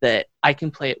that I can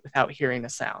play it without hearing a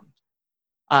sound.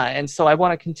 And so I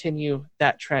want to continue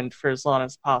that trend for as long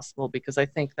as possible because I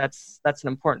think that's an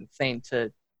important thing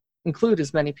to include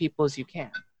as many people as you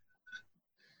can.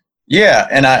 Yeah,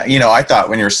 and I thought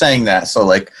when you were saying that, so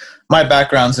like my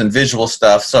background's in visual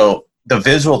stuff, so the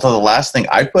visual to the last thing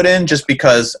I put in just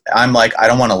because I'm like, I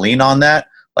don't want to lean on that.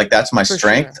 Like that's my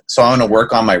strength. Sure. So I'm going to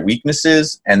work on my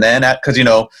weaknesses. And then because,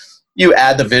 you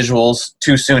add the visuals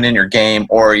too soon in your game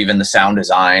or even the sound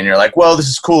design. You're like, well, this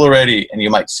is cool already. And you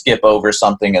might skip over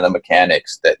something in the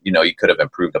mechanics that, you could have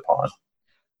improved upon.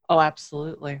 Oh,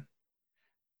 absolutely.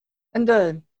 And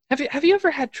have you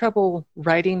ever had trouble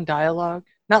writing dialogue?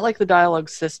 Not like the dialogue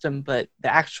system, but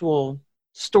the actual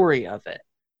story of it.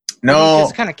 No. You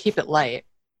just kind of keep it light.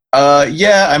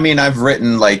 Yeah, I mean, I've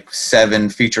written like 7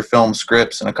 feature film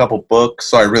scripts and a couple books,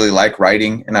 so I really like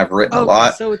writing, and I've written a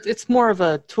lot. So it's more of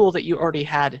a tool that you already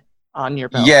had on your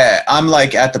belt. Yeah, I'm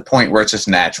like at the point where it's just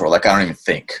natural. Like I don't even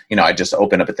think. I just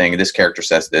open up a thing, and this character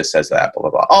says this, says that, blah,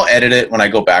 blah, blah. I'll edit it when I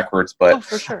go backwards, but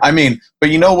for sure. I mean, but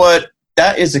you know what?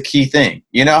 That is a key thing.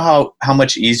 You know how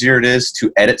much easier it is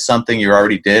to edit something you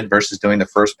already did versus doing the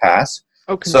first pass?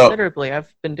 Oh, considerably. So,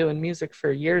 I've been doing music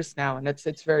for years now, and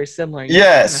it's very similar.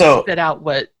 You spit out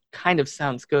what kind of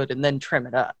sounds good and then trim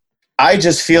it up. I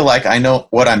just feel like I know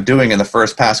what I'm doing in the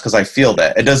first pass because I feel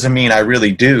that. It doesn't mean I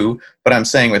really do, but I'm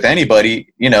saying with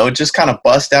anybody, just kind of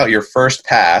bust out your first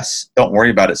pass. Don't worry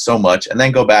about it so much, and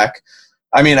then go back.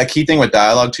 I mean, a key thing with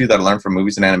dialogue too that I learned from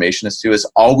movies and animation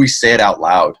is always say it out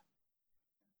loud.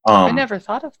 I never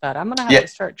thought of that. I'm gonna have to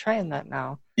start trying that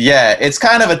now. Yeah, it's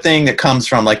kind of a thing that comes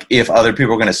from like if other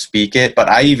people are going to speak it. But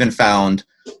I even found,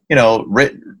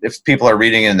 if people are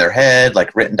reading it in their head,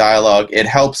 like written dialogue, it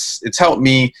helps. It's helped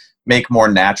me make more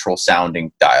natural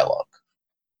sounding dialogue.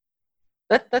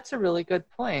 That's a really good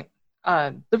point.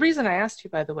 The reason I asked you,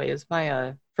 by the way, is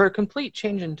for a complete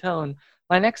change in tone,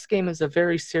 my next game is a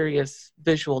very serious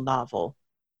visual novel.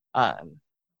 I'm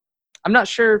not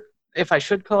sure if I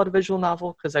should call it a visual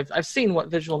novel because I've seen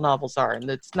what visual novels are, and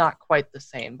it's not quite the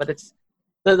same. But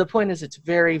the point is it's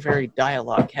very, very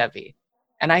dialogue heavy,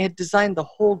 and I had designed the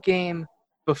whole game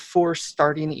before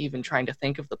starting even trying to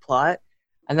think of the plot.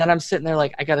 And then I'm sitting there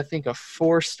like, I got to think of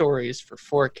 4 stories for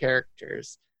 4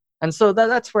 characters. And so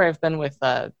that's where I've been with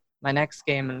my next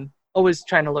game, and always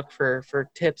trying to look for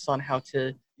tips on how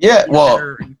to be a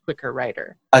better and quicker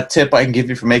writer. A tip I can give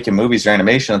you for making movies or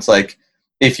animation, it's like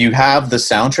if you have the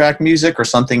soundtrack music or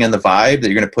something in the vibe that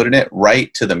you're going to put in it,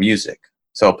 write to the music.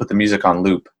 So I'll put the music on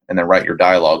loop and then write your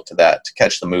dialogue to that to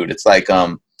catch the mood. It's like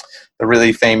the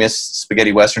really famous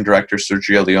spaghetti western director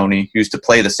Sergio Leone used to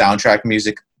play the soundtrack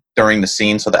music during the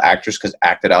scene so the actors could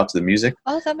act it out to the music.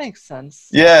 Oh, that makes sense.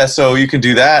 Yeah, so you can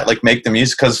do that, like make the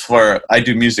music, because I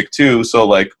do music too, so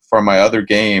like for my other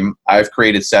game, I've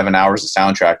created 7 hours of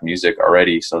soundtrack music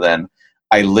already, so then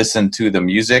I listen to the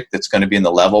music that's going to be in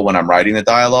the level when I'm writing the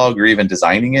dialogue or even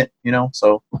designing it,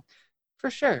 so. For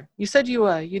sure. You said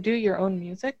you do your own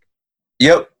music?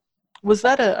 Yep. Was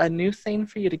that a new thing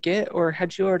for you to get, or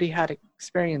had you already had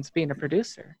experience being a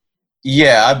producer?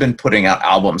 Yeah, I've been putting out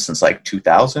albums since like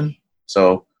 2000.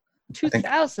 So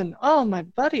 2000. Oh, my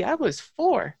buddy, I was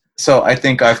 4. So I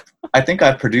think I've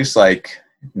produced like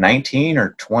 19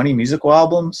 or 20 musical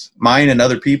albums. Mine and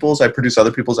other people's. I produce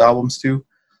other people's albums too.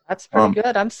 That's pretty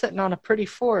good. I'm sitting on a pretty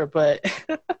 4, but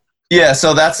yeah,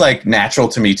 so that's like natural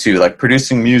to me too. Like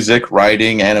producing music,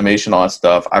 writing, animation, all that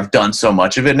stuff. I've done so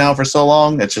much of it now for so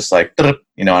long. It's just like,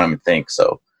 you know what I mean?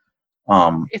 So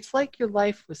it's like your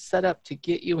life was set up to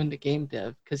get you into game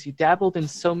dev because you dabbled in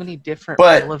so many different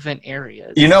relevant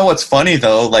areas. You know what's funny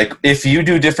though? Like if you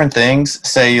do different things,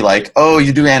 say like, oh,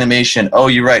 you do animation, oh,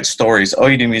 you write stories, oh,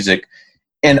 you do music.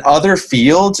 In other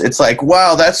fields, it's like,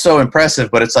 wow, that's so impressive.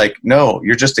 But it's like, no,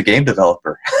 you're just a game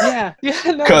developer. Yeah.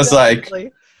 Because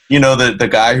the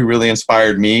guy who really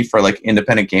inspired me for like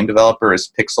independent game developer is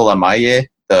Pixel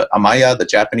Amaya, the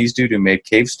Japanese dude who made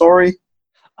Cave Story.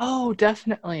 Oh,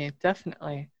 definitely.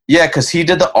 Yeah, because he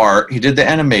did the art, he did the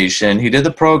animation, he did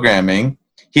the programming.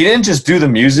 He didn't just do the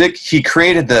music, he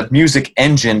created the music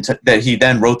engine that he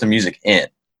then wrote the music in.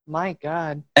 My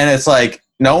God. And it's like,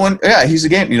 he's a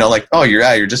game,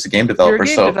 you're just a game developer. You're a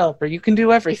game developer, you can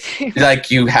do everything. Like,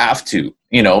 you have to,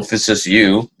 if it's just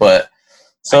you. But,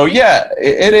 so yeah,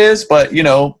 it is. But,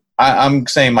 I'm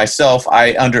saying myself,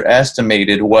 I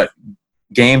underestimated what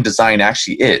game design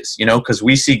actually is, because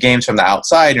we see games from the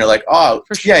outside and you're like, oh,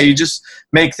 yeah, you just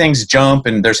make things jump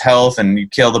and there's health and you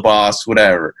kill the boss,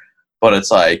 whatever. But it's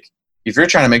like, if you're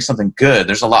trying to make something good,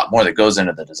 there's a lot more that goes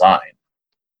into the design.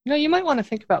 You might want to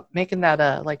think about making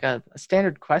that like a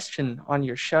standard question on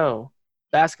your show,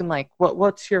 asking like,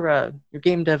 what's your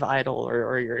game dev idol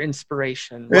or your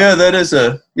inspiration? Yeah, that is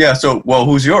so, well,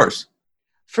 who's yours?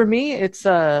 For me, it's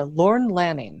Lorne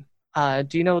Lanning.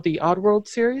 Do you know the Oddworld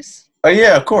series? Oh,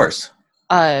 yeah, of course.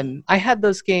 I had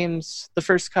those games, the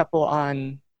first couple,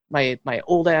 on my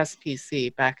old-ass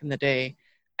PC back in the day,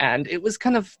 and it was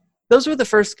those were the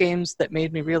first games that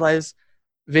made me realize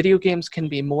video games can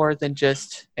be more than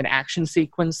just an action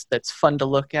sequence that's fun to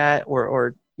look at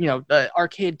or the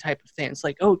arcade type of thing. It's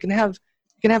like, it can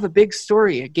have a big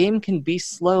story. A game can be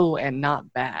slow and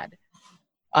not bad.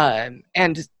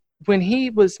 And when he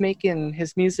was making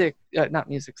his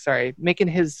making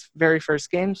his very first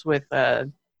games with, I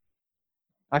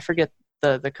forget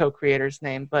the co-creator's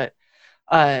name, but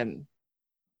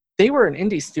they were an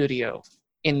indie studio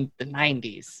in the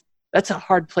 90s. That's a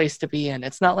hard place to be in.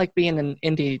 It's not like being an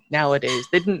indie nowadays.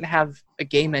 They didn't have a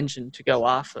game engine to go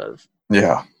off of.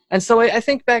 Yeah. And so I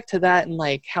think back to that and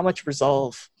like how much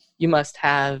resolve you must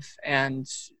have and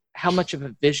how much of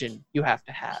a vision you have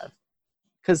to have.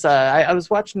 Because I was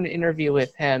watching an interview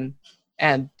with him,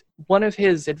 and one of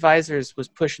his advisors was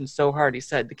pushing so hard. He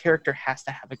said the character has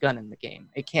to have a gun in the game.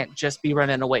 It can't just be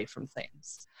running away from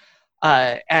things.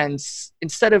 And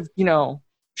instead of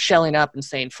shelling up and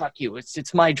saying "fuck you,"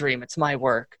 it's my dream, it's my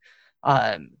work.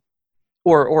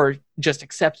 or just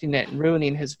accepting it and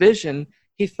ruining his vision,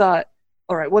 he thought,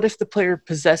 all right, what if the player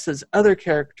possesses other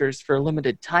characters for a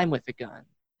limited time with a gun?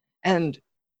 And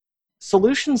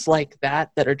solutions like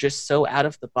that are just so out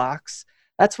of the box,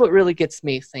 that's what really gets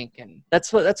me thinking.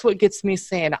 That's what gets me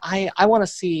saying, I want to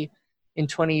see in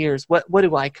 20 years, what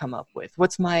do I come up with?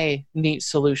 What's my neat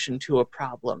solution to a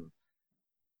problem?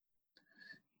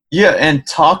 Yeah, and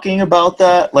talking about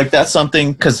that, like that's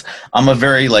something, because I'm a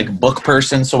very like book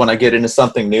person, so when I get into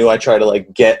something new, I try to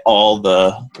like get all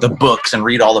the books and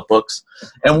read all the books.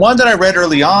 And one that I read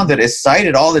early on that is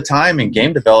cited all the time in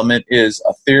game development is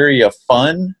A Theory of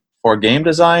Fun for Game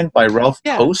Design by Ralph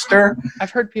Koester.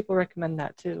 I've heard people recommend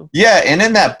that too. Yeah, and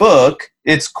in that book,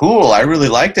 it's cool. I really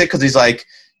liked it because he's like,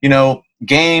 you know,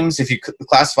 games, if you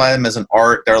classify them as an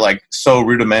art, they're like so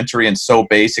rudimentary and so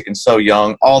basic and so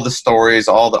young. All the stories,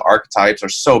 all the archetypes are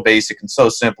so basic and so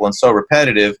simple and so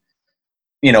repetitive.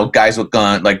 You know, guys with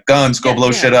guns, go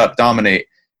blow shit up, dominate.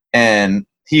 And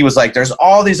he was like, there's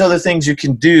all these other things you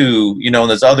can do, you know, in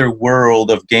this other world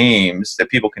of games that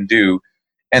people can do.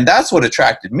 And that's what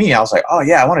attracted me. I was like, oh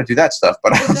yeah, I want to do that stuff.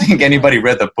 But I don't think anybody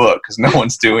read the book because no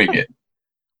one's doing it.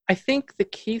 I think the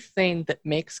key thing that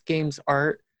makes games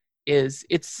art is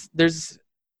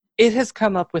it has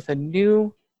come up with a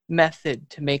new method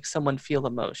to make someone feel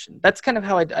emotion. That's kind of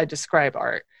how I describe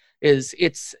art. Is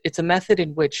it's a method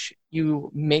in which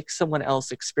you make someone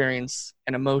else experience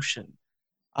an emotion.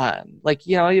 Like,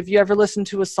 you know, if you ever listen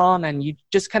to a song and you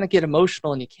just kind of get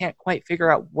emotional and you can't quite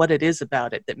figure out what it is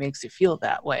about it that makes you feel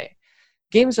that way.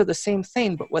 Games are the same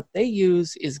thing, but what they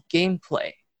use is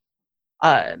gameplay.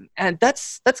 And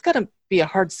that's got to be a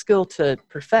hard skill to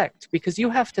perfect because you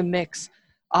have to mix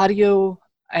audio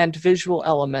and visual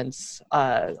elements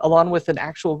along with an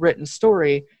actual written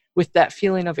story with that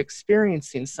feeling of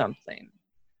experiencing something.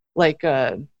 Like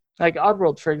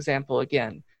Oddworld, for example,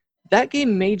 again, that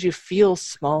game made you feel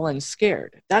small and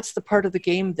scared. That's the part of the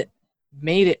game that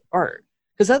made it art.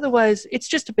 Because otherwise, it's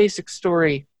just a basic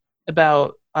story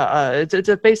about it's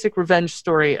a basic revenge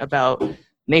story about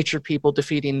nature people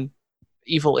defeating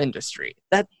evil industry.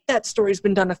 That story's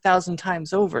been done 1,000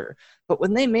 times over. But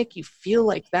when they make you feel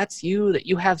like that's you, that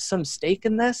you have some stake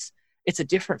in this, it's a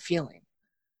different feeling.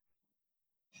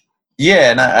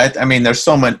 Yeah, and I mean, there's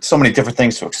so many different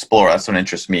things to explore. That's what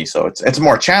interests me. So it's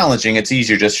more challenging. It's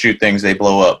easier just shoot things, they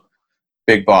blow up,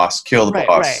 big boss, kill the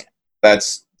boss. Right.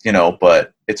 That's, you know,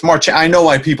 but it's more. I know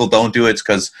why people don't do it. It's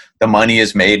because the money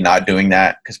is made not doing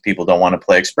that because people don't want to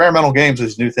play experimental games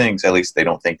with new things. At least they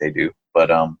don't think they do.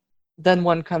 But then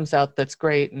one comes out that's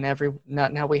great, and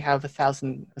now we have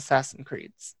 1,000 Assassin's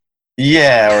Creeds.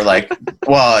 Yeah, or like,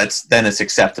 well, it's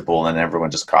acceptable, and everyone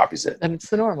just copies it. And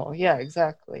it's the normal. Yeah,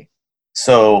 exactly.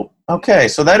 So, okay,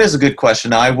 so that is a good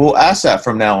question. I will ask that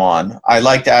from now on. I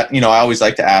like that, you know, I always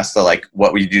like to ask the, like,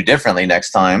 what would you do differently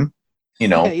next time, you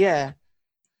know, yeah.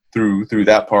 through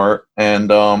that part.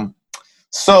 And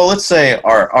so let's say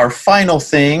our final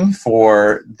thing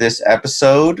for this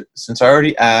episode, since I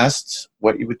already asked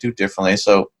what you would do differently.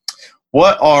 So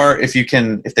what are, if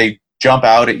they jump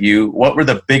out at you, what were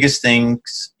the biggest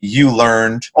things you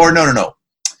learned? Or no.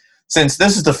 Since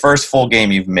this is the first full game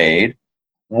you've made,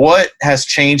 what has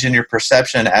changed in your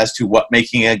perception as to what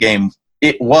making a game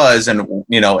it was, and,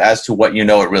 you know, as to what you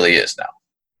know it really is now?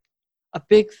 A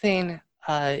big thing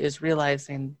is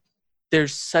realizing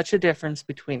there's such a difference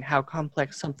between how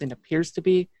complex something appears to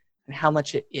be and how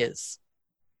much it is.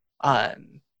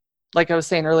 Like I was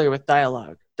saying earlier with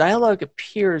dialogue. Dialogue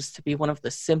appears to be one of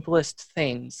the simplest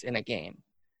things in a game,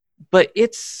 but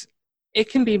it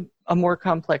can be a more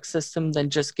complex system than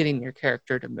just getting your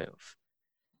character to move.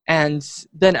 And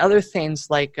then other things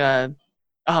like, oh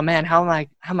man, how am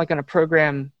I going to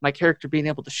program my character being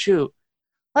able to shoot?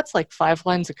 That's like 5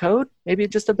 lines of code, maybe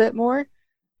just a bit more.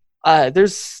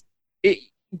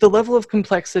 The level of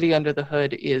complexity under the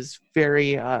hood is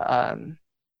very,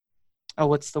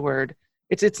 what's the word?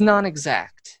 It's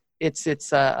non-exact. I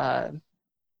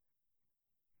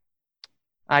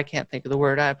can't think of the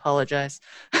word. I apologize.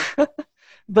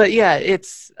 But yeah,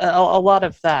 it's a lot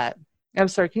of that. I'm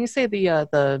sorry, can you say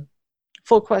the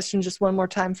full question just one more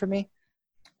time for me?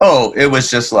 Oh, it was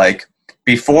just like,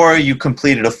 before you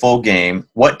completed a full game,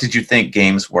 what did you think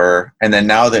games were? And then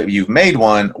now that you've made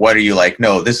one, what are you like,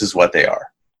 no, this is what they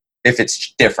are? If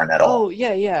it's different at all. Oh,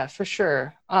 yeah, for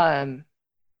sure.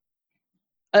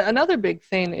 Another big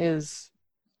thing is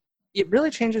it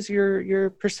really changes your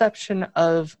perception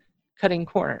of cutting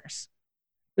corners.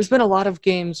 There's been a lot of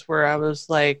games where I was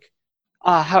like,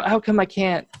 how come I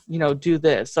can't, do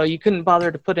this? So you couldn't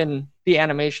bother to put in the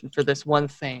animation for this one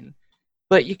thing.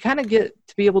 But you kind of get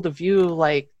to be able to view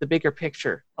like the bigger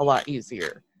picture a lot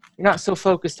easier. You're not so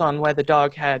focused on why the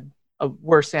dog had a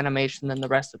worse animation than the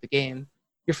rest of the game.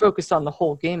 You're focused on the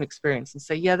whole game experience and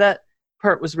say, yeah, that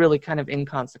part was really kind of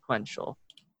inconsequential.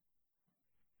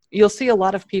 You'll see a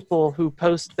lot of people who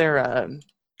post their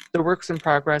works in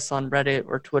progress on Reddit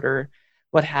or Twitter,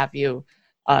 what have you,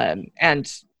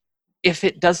 and if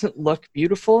it doesn't look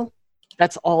beautiful,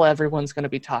 that's all everyone's going to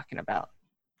be talking about.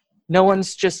 No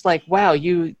one's just like, wow,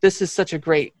 this is such a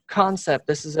great concept.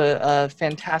 This is a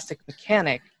fantastic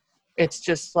mechanic. It's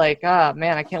just like,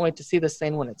 man, I can't wait to see this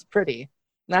thing when it's pretty.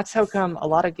 And that's how come a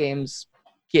lot of games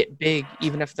get big,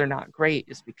 even if they're not great,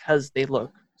 is because they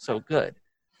look so good.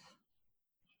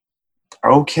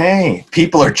 Okay.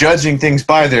 People are judging things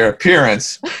by their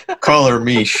appearance. Color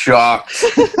me shocked.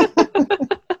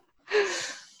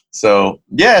 So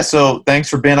thanks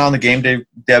for being on the Game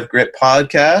Dev Grit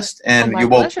podcast. And my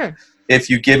pleasure. If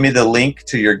you give me the link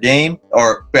to your game,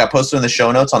 or post it in the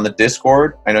show notes on the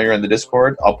Discord. I know you're in the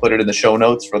Discord. I'll put it in the show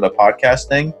notes for the podcast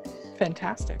thing.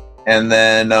 Fantastic. And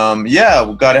then,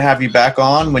 we've got to have you back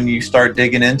on when you start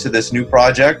digging into this new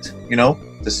project,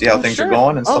 to see how things are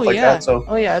going and stuff like that. So,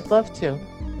 I'd love to.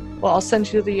 Well, I'll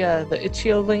send you the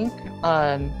itch.io link.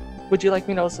 Would you like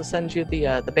me to also send you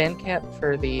the Bandcamp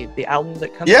for the album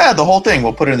that comes? Yeah, the whole thing.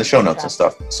 We'll put it in the show notes and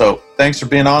stuff. So, thanks for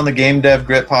being on the Game Dev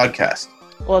Grit podcast.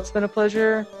 Well, it's been a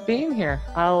pleasure being here.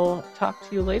 I'll talk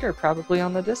to you later, probably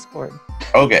on the Discord.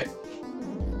 Okay.